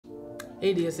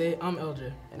Hey DSA, I'm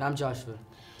LJ. And I'm Joshua.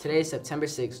 Today is September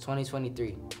 6,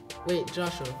 2023. Wait,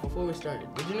 Joshua, before we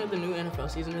start, did you know the new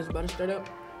NFL season is about to start up?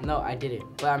 No, I didn't,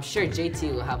 but I'm sure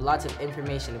JT will have lots of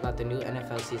information about the new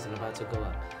NFL season about to go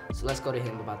up. So let's go to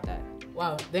him about that.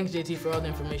 Wow, thanks JT for all the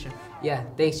information. Yeah,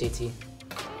 thanks JT.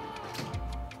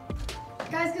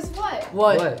 Guys, guess what?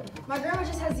 What? My grandma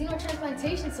just had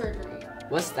xenotransplantation surgery.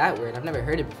 What's that word? I've never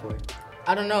heard it before.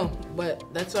 I don't know, but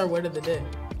that's our word of the day.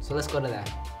 So let's go to that.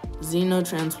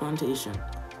 Xenotransplantation.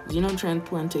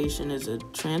 Xenotransplantation is a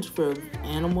transfer of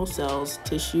animal cells,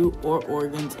 tissue, or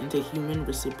organs into human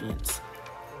recipients.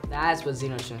 That's what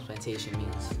xenotransplantation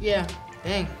means. Yeah,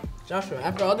 dang. Joshua,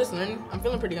 after all this learning, I'm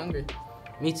feeling pretty hungry.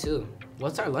 Me too.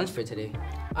 What's our lunch for today?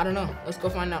 I don't know. Let's go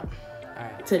find out.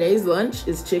 Alright. Today's lunch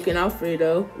is chicken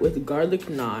Alfredo with garlic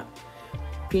knot,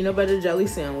 peanut butter jelly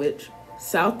sandwich,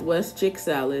 Southwest chick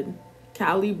salad,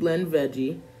 Cali blend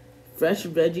veggie, fresh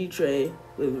veggie tray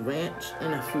with ranch,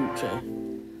 and a fruit tray.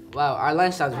 Wow, our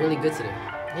lunch sounds really good today.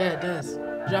 Yeah, it does.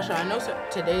 Joshua, I know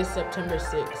today is September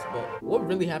 6th, but what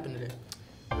really happened today?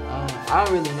 I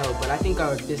don't really know, but I think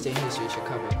our this day in history should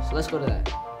cover it. So let's go to that.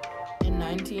 In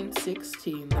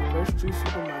 1916, the first true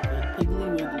supermarket,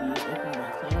 Piggly Wiggly, is opened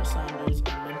by Clarence Saunders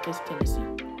in Memphis, Tennessee.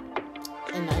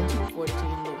 In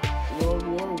 1914, the World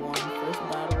War I First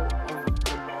Battle of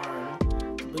the Marne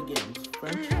begins.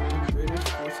 French and British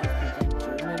forces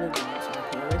began German advance on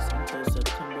Paris until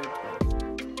September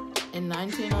 12th. In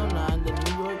 1909, the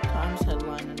New York Times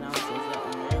headline announces that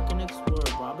American explorer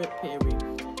Robert Peary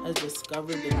has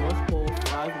discovered the North Pole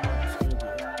 5 months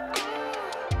earlier.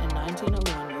 In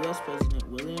 1901, U.S. President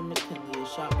William McKinley is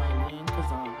shot by Leon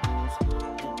Kazantzakis,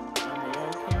 an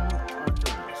American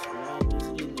archivist, while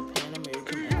visiting the Pan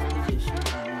American Exposition in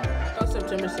New York. I thought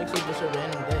September 6th was just a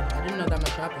random day. I didn't know that much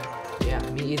happened. Yeah,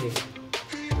 me either.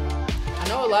 I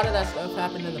know a lot of that stuff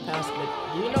happened in the past, but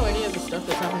do you know any of the stuff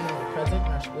that's happening in the present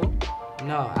in our school?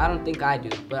 No, I don't think I do,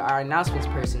 but our announcements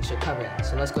person should cover that,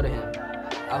 so let's go to him.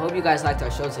 I hope you guys liked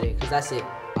our show today, because that's it.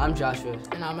 I'm Joshua.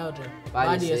 And I'm LJ.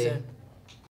 Bye, DSA. DSA.